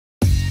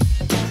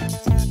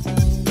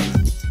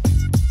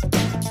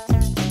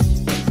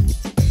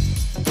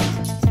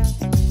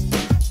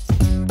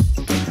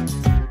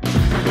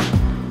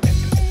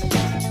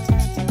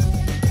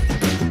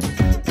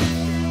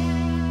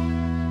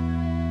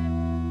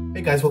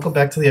Hey guys, welcome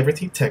back to the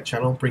Everything Tech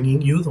channel,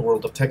 bringing you the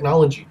world of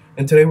technology.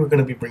 And today we're going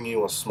to be bringing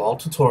you a small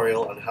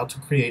tutorial on how to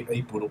create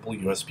a bootable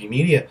USB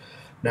media.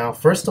 Now,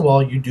 first of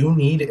all, you do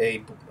need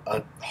a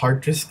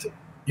hard disk.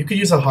 You could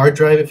use a hard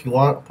drive if you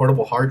want, a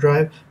portable hard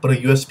drive, but a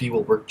USB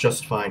will work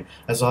just fine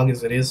as long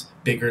as it is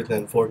bigger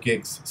than 4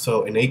 gigs.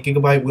 So an 8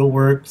 gigabyte will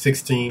work,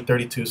 16,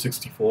 32,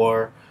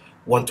 64,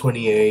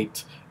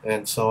 128,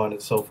 and so on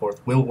and so forth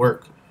will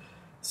work.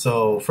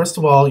 So first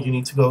of all, you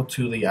need to go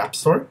to the App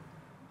Store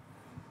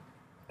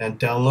and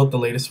download the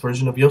latest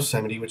version of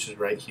Yosemite, which is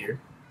right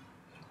here.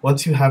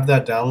 Once you have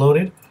that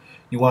downloaded,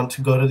 you want to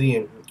go to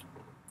the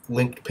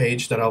linked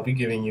page that I'll be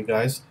giving you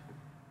guys.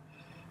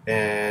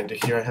 And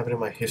here I have it in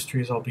my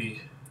histories. I'll be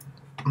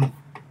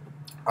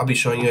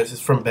showing you guys.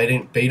 It's from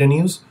Beta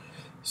News.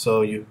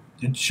 So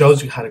it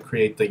shows you how to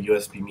create the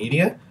USB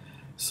media.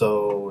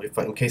 So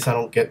in case I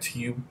don't get to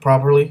you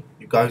properly,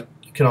 you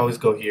can always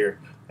go here,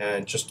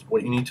 and just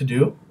what you need to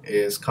do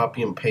is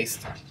copy and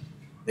paste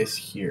this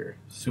here.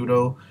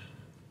 Sudo.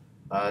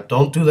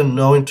 Don't do the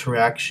no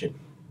interaction.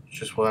 You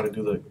just want to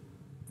do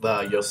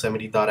the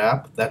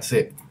Yosemite.app. That's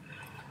it.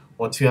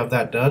 Once you have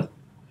that done,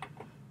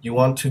 you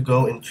want to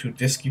go into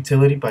disk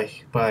utility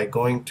by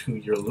going to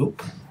your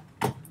loop.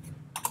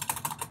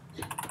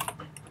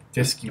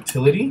 Disk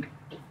utility.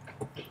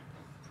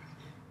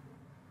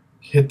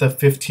 Hit the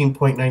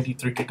 15.93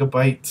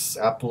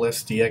 gigabytes Apple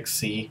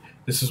SDXC.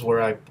 This is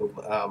where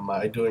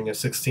I'm doing a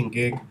 16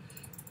 gig.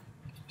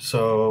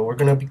 So we're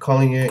going to be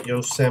calling it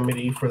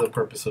Yosemite for the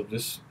purpose of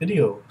this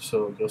video.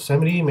 So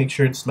Yosemite, make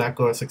sure it's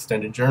macOS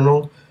Extended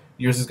Journal.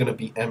 Yours is going to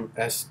be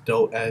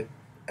MSDOS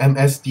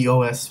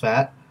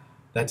FAT.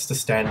 That's the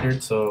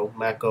standard. So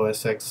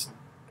macOS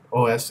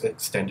OS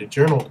Extended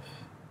Journal.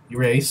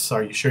 Erase.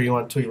 Are you sure you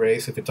want to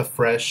erase? If it's a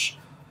fresh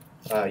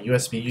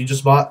USB you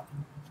just bought,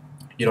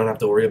 you don't have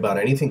to worry about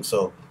anything.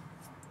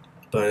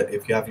 But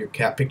if you have your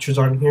cat pictures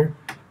on here,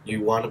 you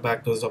want to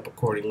back those up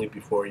accordingly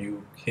before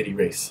you hit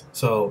erase.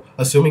 So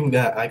assuming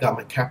that I got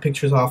my cat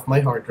pictures off my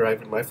hard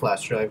drive and my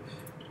flash drive,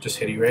 just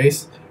hit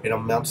erase. It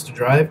unmounts the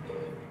drive,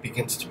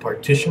 begins to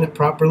partition it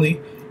properly,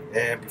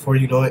 and before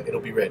you know it,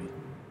 it'll be ready.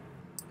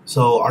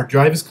 So our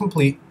drive is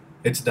complete.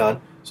 It's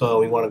done. So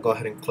we want to go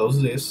ahead and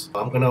close this.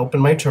 I'm going to open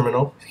my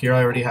terminal. Here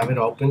I already have it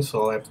open,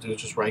 so all I have to do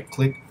is just right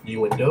click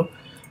New Window.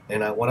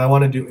 And what I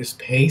want to do is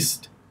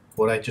paste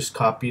what I just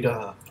copied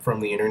from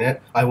the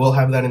internet. I will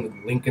have that in the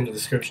link in the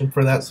description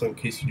for that, so in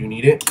case you do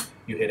need it,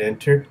 you hit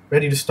enter.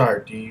 Ready to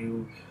start.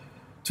 To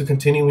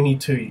continue, we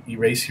need to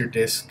erase your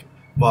disk,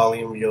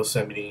 volume,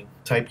 Yosemite,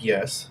 type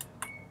yes.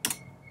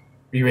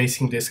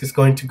 Erasing disk is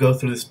going to go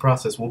through this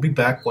process. We'll be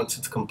back once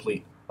it's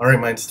complete. Alright,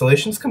 my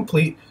installation is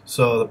complete,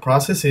 so the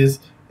process is,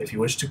 if you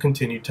wish to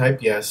continue,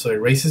 type yes. So it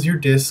erases your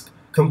disk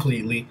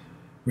completely,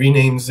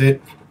 renames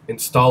it,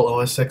 install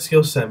OS X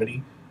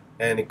Yosemite,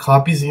 and it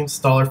copies the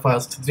installer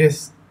files to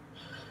disk.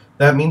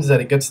 That means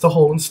that it gets the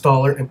whole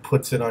installer and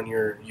puts it on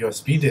your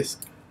USB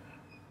disk.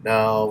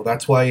 Now,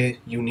 that's why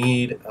you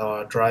need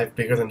a drive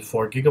bigger than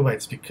 4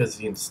 gigabytes, because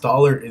the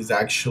installer is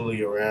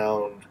actually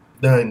around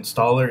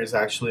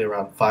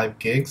 5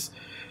 gigs.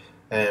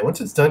 And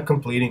once it's done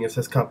completing, it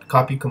says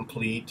copy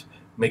complete,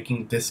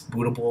 making disk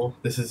bootable.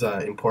 This is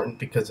important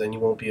because then you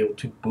won't be able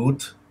to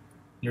boot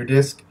your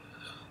disk.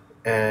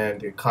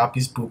 And it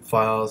copies boot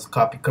files,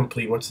 copy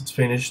complete. Once it's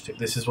finished,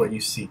 this is what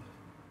you see.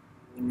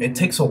 It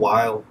takes a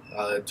while.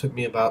 It took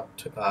me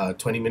about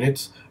 20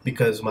 minutes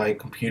because my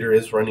computer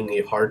is running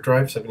a hard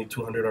drive,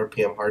 7200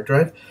 RPM hard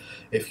drive.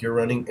 If you're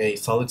running a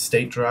solid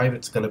state drive,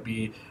 it's going to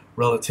be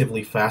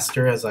relatively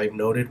faster, as I've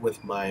noted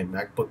with my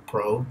MacBook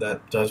Pro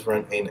that does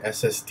run an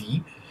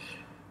SSD.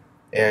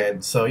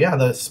 And so yeah,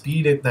 the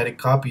speed that it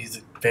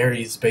copies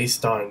varies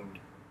based on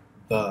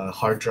the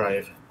hard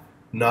drive.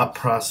 Not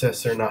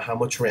processor, not how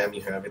much RAM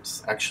you have.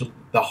 It's actually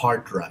the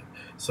hard drive.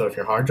 So if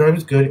your hard drive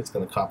is good, it's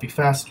going to copy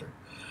faster.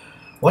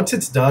 Once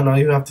it's done, all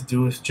you have to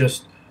do is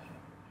just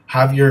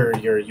have your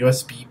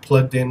USB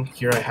plugged in.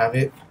 Here I have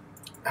it.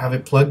 Have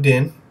it plugged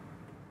in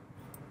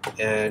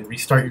and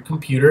restart your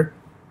computer.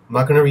 I'm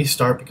not going to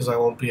restart because I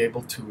won't be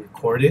able to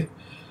record it.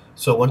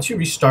 So once you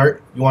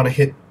restart, you want to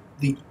hit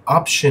the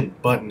option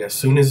button as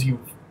soon as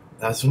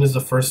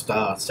the first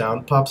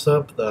sound pops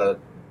up, the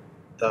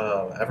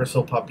ever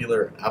so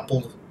popular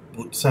Apple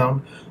boot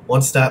sound.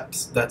 Once that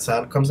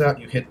sound comes out,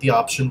 you hit the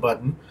option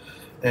button,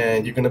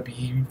 and you're going to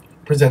be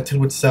presented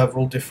with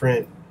several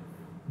different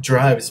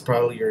drives.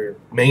 Probably your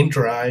main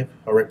drive,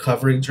 a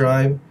recovery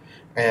drive,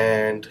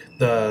 and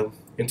the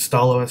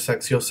install OS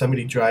X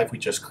Yosemite drive we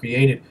just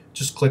created.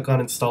 Just click on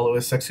install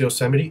OS X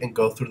Yosemite and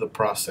go through the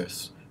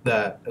process,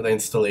 the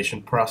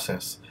installation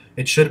process.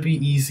 It should be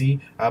easy.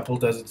 Apple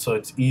does it so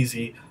it's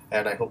easy,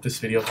 and I hope this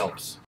video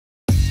helps.